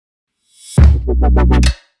السلام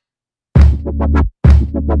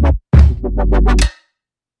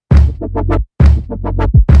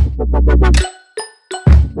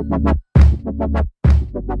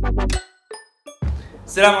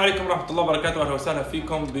عليكم ورحمة الله وبركاته، أهلا وسهلا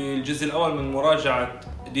فيكم بالجزء الأول من مراجعة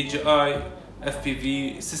DJI FPV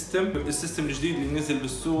System، السيستم الجديد اللي نزل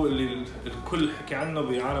بالسوق اللي الكل حكي عنه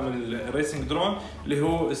بعالم الريسنج درون، اللي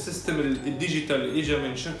هو السيستم الديجيتال اللي اجى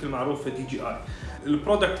من شركة المعروفة DJI.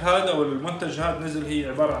 البرودكت هذا أو المنتج هذا نزل، هي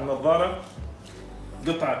عبارة عن نظارة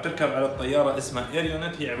قطعة بتركب على الطيارة اسمها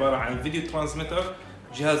ايضا. هي عبارة عن فيديو ترانسميتر،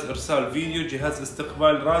 جهاز إرسال فيديو، جهاز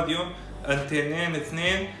استقبال راديو، انتينين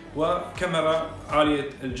اثنين، وكاميرا عالية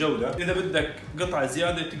الجودة. إذا بدك قطعة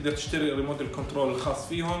زيادة تقدر تشتري ريموت الكنترول الخاص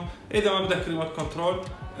فيهم، إذا ما بدك ريموت كنترول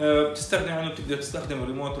بتستخدم عنه بتقدر تستخدم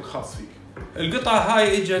الريموت الخاص فيك. القطعة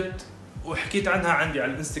هاي اجت وحكيت عنها عندي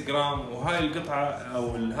على الانستغرام، وهاي القطعة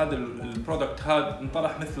أو هذا البرودكت هذا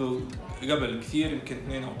انطرح مثله قبل كثير، يمكن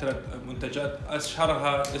 2 أو 3 منتجات،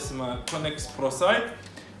 أشهرها اسمها كونكس برو سايت،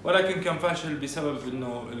 ولكن كان فاشل بسبب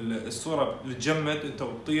انه الصوره بتجمد انت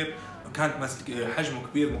وبتطير، كانت حجمه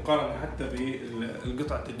كبير مقارنه حتى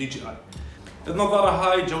بالقطعه الدي جي اي. النظاره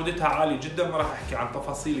هاي جودتها عاليه جدا، ما راح احكي عن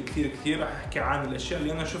تفاصيل كثير، راح احكي عن الاشياء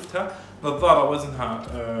اللي انا شفتها. نظاره وزنها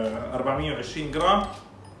 420 جرام،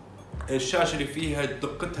 الشاشه اللي فيها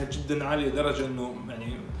دقتها جدا عاليه لدرجه انه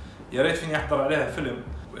يعني يا ريت فيني احضر عليها فيلم.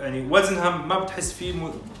 يعني وزنها ما بتحس فيه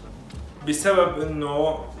بسبب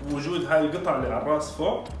انه وجود هاي القطعه اللي على الراس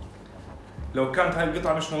فوق. لو كانت هاي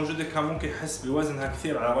القطعه مش موجوده كان ممكن احس بوزنها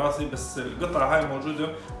كثير على راسي، بس القطعه هاي موجوده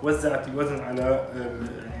وزعت الوزن على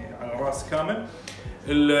يعني على الراس كامل.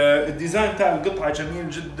 الديزاين تاع القطعه جميل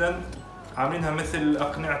جدا، عاملينها مثل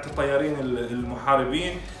اقنعه الطيارين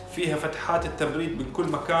المحاربين، فيها فتحات التبريد بكل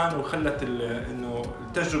مكان، وخلت انه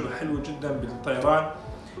التجربه حلوه جدا بالطيران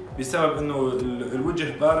بسبب انه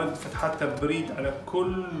الوجه بارد، فتحات تبريد على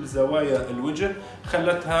كل زوايا الوجه،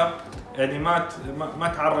 خلتها يعني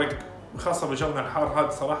ما تعرق، خاصه بجونا الحار هذا.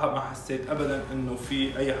 صراحه ما حسيت ابدا انه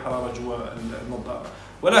في اي حراره جوا النظاره.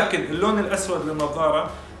 ولكن اللون الاسود للنظاره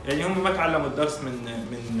يعني هم ما تعلموا الدرس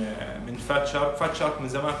من فات شارك من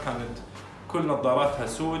زمان كانت كل نظاراتها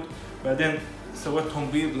سود، بعدين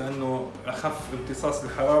سوتهم بيض لانه اخف امتصاص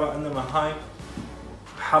الحراره، انما هاي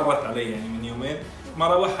حرت علي يعني من يومين.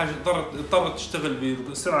 مرة واحدة اضطرت تشتغل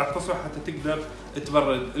بسرعة قصوى حتى تقدر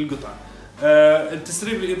تبرد القطعة.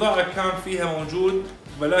 التسريب الإضاءة كان فيها موجود،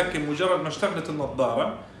 ولكن مجرد ما اشتغلت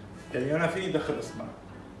النظارة، يعني أنا فيني دخل إصبع،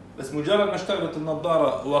 بس مجرد ما اشتغلت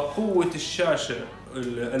النظارة وقوة الشاشة،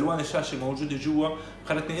 الألوان الشاشة الموجودة جوا،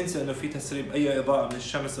 خلتني أنسى إنه في تسريب أي إضاءة من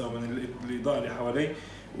الشمس أو من الإضاءة اللي حوالي،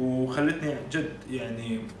 وخلتني جد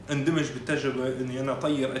يعني اندمج بالتجربة إني أنا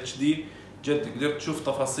أطير HD. جد قدرت تشوف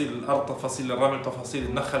تفاصيل الارض، تفاصيل الرمل، تفاصيل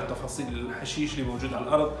النخل، تفاصيل الحشيش اللي موجود على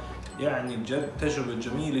الارض، يعني جد تجربه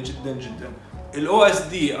جميله جدا جدا. الاو اس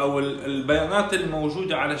دي او البيانات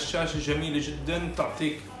الموجوده على الشاشه جميله جدا،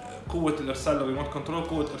 تعطيك قوه الارسال للريموت كنترول،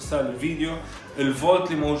 قوه ارسال الفيديو،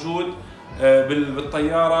 الفولت اللي موجود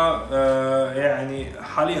بالطياره، يعني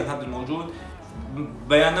حاليا هذا الموجود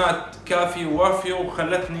بيانات كافيه ووافيه،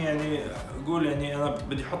 وخلتني يعني اقول يعني انا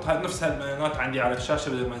بدي احط نفس هالبيانات عندي على الشاشه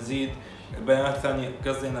بدل ما ازيد بيانات ثانيه.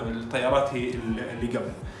 قصدي انا بالطيارات هي اللي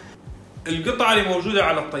قبل. القطعه اللي موجوده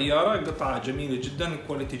على الطياره قطعه جميله جدا،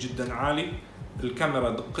 كواليتي جدا عالي، الكاميرا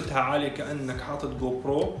دقتها عاليه كانك حاطط جو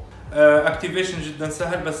برو، اكتيفيشن جدا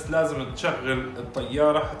سهل، بس لازم تشغل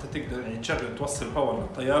الطياره حتى تقدر يعني توصل باور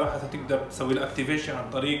للطياره حتى تقدر تسوي الاكتيفيشن عن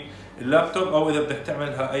طريق اللابتوب، او اذا بدك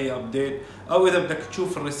تعملها اي ابديت، او اذا بدك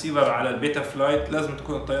تشوف الريسيفر على البيتا فلايت لازم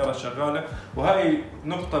تكون الطياره شغاله. وهي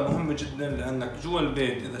نقطه مهمه جدا، لانك جوا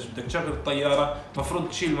البيت اذا بدك تشغل الطياره مفروض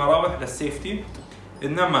تشيل مراوح للسيفتي،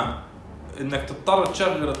 انما انك تضطر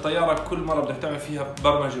تشغل الطياره كل مره بدك تعمل فيها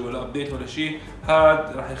برمجه ولا ابديت ولا شيء،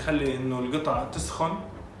 هذا راح يخلي انه القطعه تسخن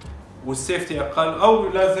والسيفتي اقل، او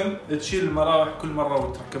لازم تشيل المراوح كل مره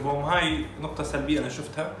وتركبهم. هاي نقطه سلبيه انا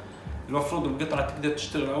شفتها. المفروض القطعه تقدر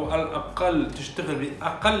تشتغل او على الاقل تشتغل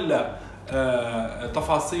باقل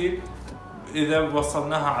تفاصيل اذا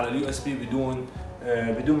وصلناها على اليو اس بي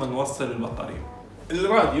بدون ما نوصل البطاريه.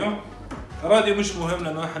 الراديو مش مهم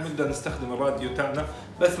لانه نحن نقدر نستخدم الراديو تاعنا،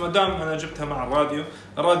 بس ما دام انا جبتها مع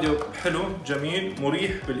الراديو حلو جميل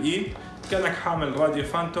مريح بالايد، كانك حامل راديو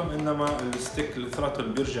فانتوم، انما الستيك الثروتل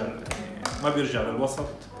بيرجع يعني ما بيرجع للوسط.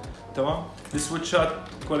 تمام. السويتشات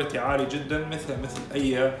كواليتي عالي جدا، مثل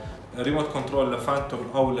اي ريموت كنترول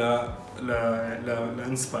لفانتوم او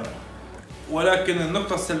لانسباير. ولكن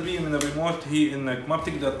النقطة السلبية من الريموت هي انك ما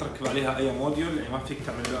بتقدر تركب عليها اي موديول، يعني ما فيك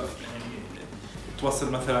تعمل له يعني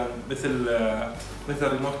توصل مثلا مثل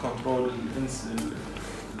ريموت كنترول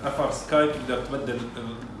الافر سكاي، تقدر تبدل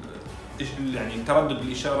يعني تردد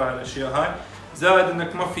الاشاره على الاشياء هاي، زائد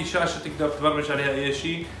انك ما في شاشه تقدر تبرمج عليها اي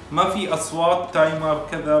شيء، ما في اصوات تايمر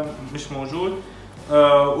كذا مش موجود،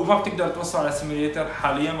 وما بتقدر توصل على سيميليتر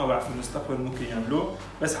حاليا، ما بعرف المستقبل ممكن يعملوه،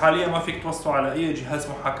 بس حاليا ما فيك توصله على اي جهاز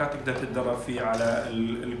محاكاه تقدر تتدرب فيه على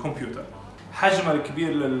الكمبيوتر. حجمها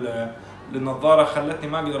الكبير للنظاره خلتني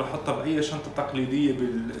ما اقدر احطها باي شنطه تقليديه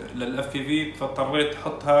للاف بي في، فاضطريت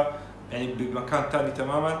احطها يعني بمكان ثاني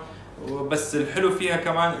تماما. بس الحلو فيها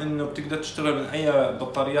كمان انه بتقدر تشتغل من اي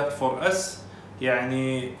بطاريات 4S،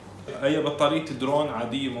 يعني اي بطاريه درون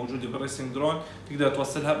عاديه موجوده بالريسنج درون تقدر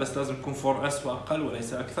توصلها، بس لازم تكون 4S واقل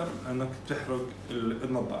وليس اكثر لانك بتحرق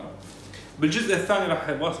النظاره. بالجزء الثاني راح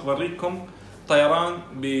اوريكم طيران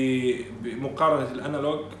بمقارنه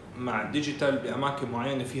الانالوج مع الديجيتال باماكن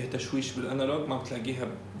معينه فيها تشويش بالانالوج ما بتلاقيها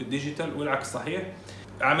بالديجيتال، والعكس صحيح.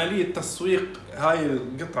 عمليه تسويق هاي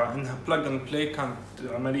القطعه انها بلاج اند بلاي كانت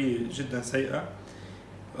عمليه جدا سيئه.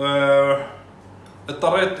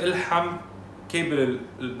 اضطريت الحم كيبل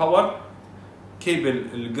الباور، كيبل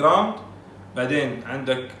الجراوند، بعدين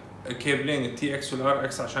عندك كيبلين التي اكس والار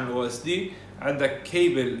اكس عشان الاو اس دي، عندك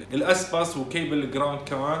كيبل الاسباس وكيبل الجراوند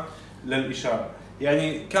كمان للاشاره.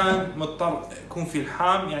 يعني كان مضطر يكون في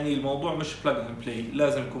الحام، يعني الموضوع مش بلاج اند بلاي،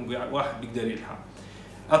 لازم يكون واحد بيقدر يلحم.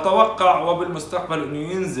 اتوقع وبالمستقبل انه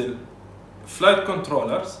ينزل فلايت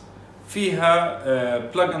كنترولرز فيها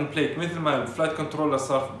بلاج اند بلاي، مثل ما الفلايت كنترولر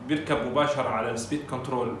صار بيركب مباشره على السبيد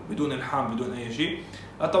كنترول بدون الحام بدون اي شيء.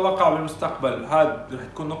 اتوقع بالمستقبل هذا رح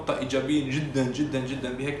تكون نقطه ايجابيه جدا جدا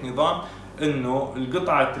جدا بهيك نظام، انه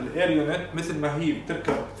القطعه الاير يونت مثل ما هي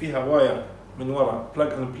بتركب فيها واير من وراء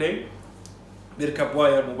بلاج اند بلاي، بيركب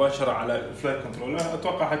واير مباشره على الفلايت كنترولر.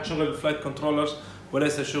 اتوقع حتشغل الفلايت كنترولرز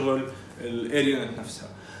وليس شغل الاير يونت نفسها.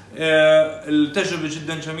 التجربه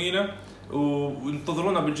جدا جميله،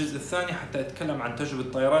 وانتظرونا بالجزء الثاني حتى اتكلم عن تجربه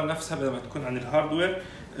الطيران نفسها بدل ما تكون عن الهاردوير.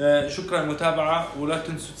 شكرا للمتابعه، ولا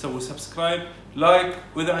تنسوا تسووا سبسكرايب لايك،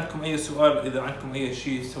 واذا عندكم اي سؤال اذا عندكم اي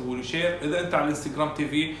شيء سووا لي شير. اذا انت على الانستغرام تي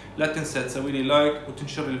في لا تنسى تسوي لي لايك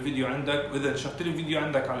وتنشر الفيديو عندك، واذا نشرت لي الفيديو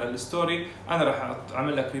عندك على الستوري انا راح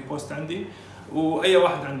اعمل لك ريبوست عندي. واي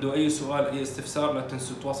واحد عنده اي سؤال اي استفسار لا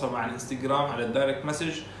تنسوا تتواصلوا مع الانستغرام على الدايركت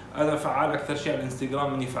مسج. انا فعال اكثر شيء على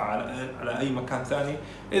الانستغرام، مني فعال على اي مكان ثاني.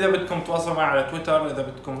 اذا بدكم تتواصلوا معي على تويتر، اذا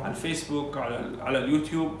بدكم على الفيسبوك، على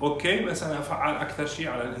اليوتيوب اوكي، بس انا فعال اكثر شيء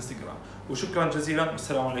على الانستغرام. وشكرا جزيلا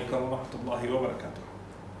والسلام عليكم ورحمه الله وبركاته.